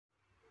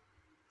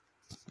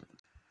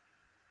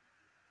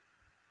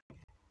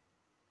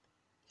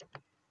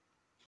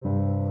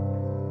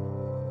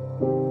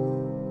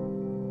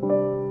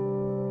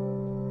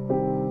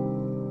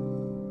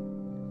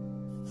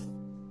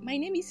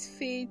My name is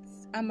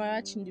Faith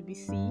Amarachi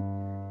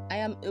Ndubuisi. I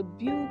am a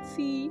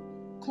beauty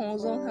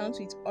consultant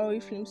with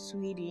Oriflame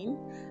Sweden.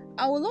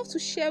 I would love to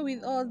share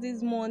with us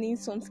this morning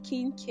some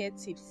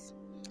skincare tips.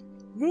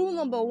 Rule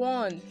number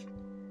 1: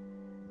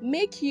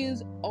 make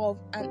use of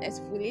an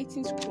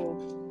exfoliating scrub.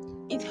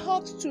 It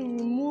helps to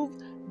remove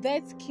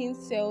dead skin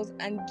cells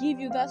and give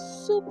you that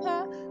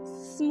super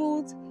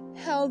smooth,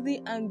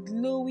 healthy and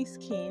glowy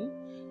skin.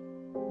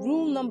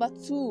 Rule number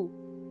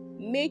 2: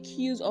 make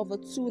use of a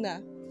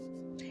toner.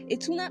 A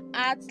toner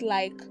acts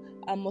like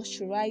a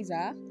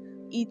moisturizer.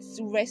 It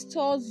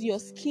restores your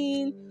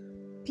skin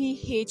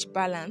pH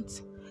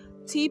balance.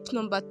 Tip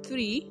number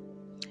 3: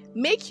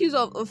 make use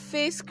of a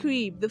face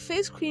cream. The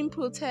face cream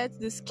protects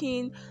the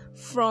skin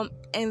from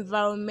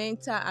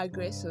environmental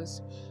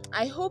aggressors.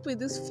 I hope with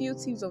these few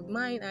tips of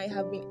mine, I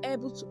have been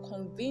able to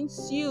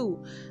convince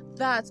you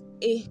that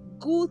a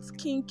good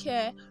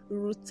skincare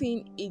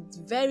routine is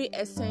very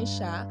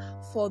essential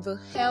for the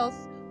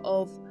health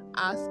of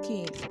our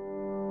skin.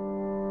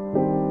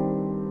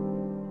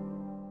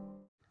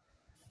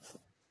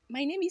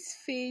 My name is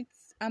Faith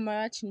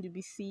Amarachi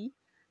Ndubuisi.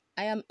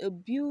 I am a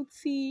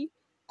beauty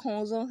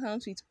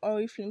consultant with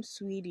Oriflame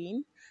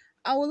Sweden.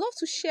 I would love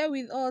to share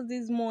with us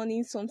this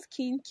morning some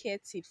skincare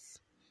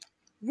tips.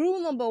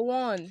 Rule number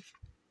 1: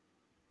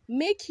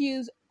 make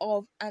use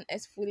of an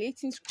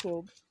exfoliating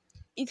scrub.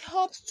 It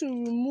helps to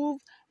remove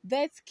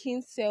dead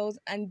skin cells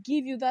and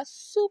give you that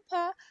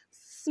super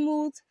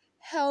smooth,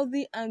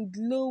 healthy and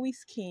glowy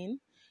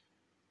skin.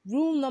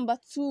 Rule number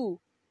 2: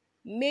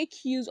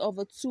 make use of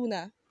a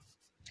toner.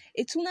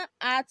 A toner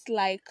acts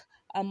like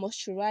a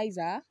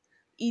moisturizer.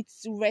 It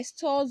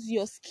restores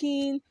your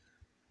skin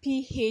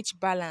pH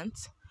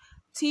balance.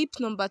 Tip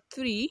number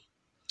 3: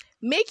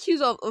 make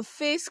use of a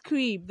face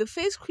cream. The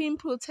face cream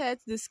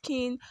protects the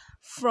skin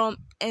from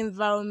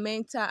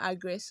environmental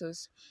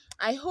aggressors.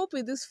 I hope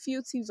with these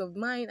few tips of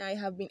mine, I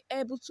have been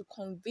able to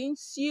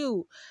convince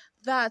you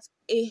that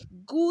a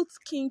good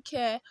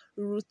skincare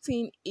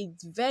routine is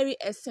very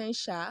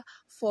essential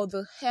for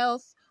the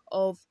health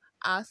of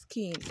our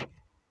skin.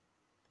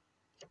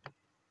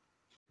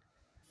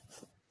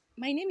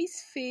 My name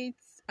is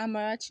Faith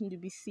Amarachi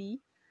Ndubuisi.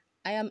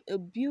 I am a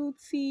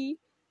beauty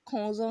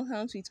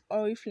consultant with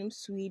Oriflame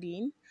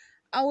Sweden.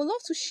 I would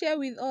love to share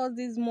with us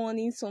this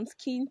morning some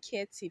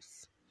skincare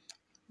tips.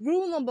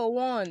 Rule number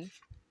 1: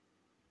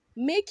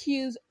 make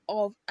use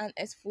of an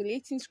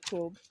exfoliating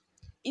scrub.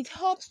 It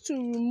helps to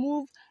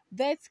remove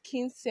dead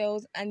skin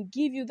cells and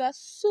give you that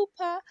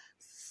super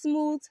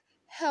smooth,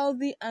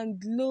 healthy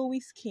and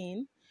glowy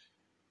skin.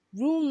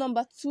 Rule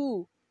number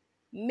 2: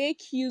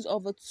 make use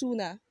of a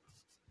toner.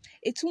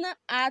 A toner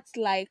acts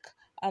like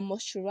a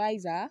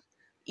moisturizer.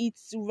 It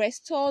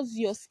restores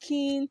your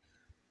skin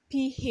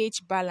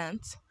pH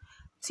balance.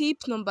 Tip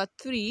number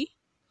 3: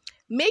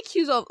 make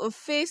use of a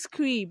face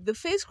cream. The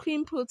face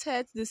cream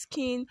protects the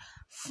skin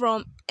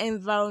from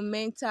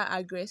environmental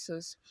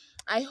aggressors.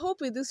 I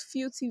hope with these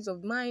few tips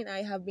of mine,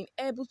 I have been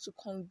able to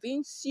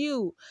convince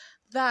you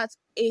that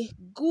a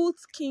good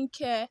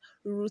skincare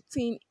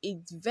routine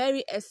is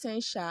very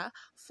essential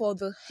for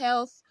the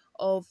health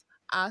of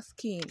our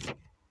skin.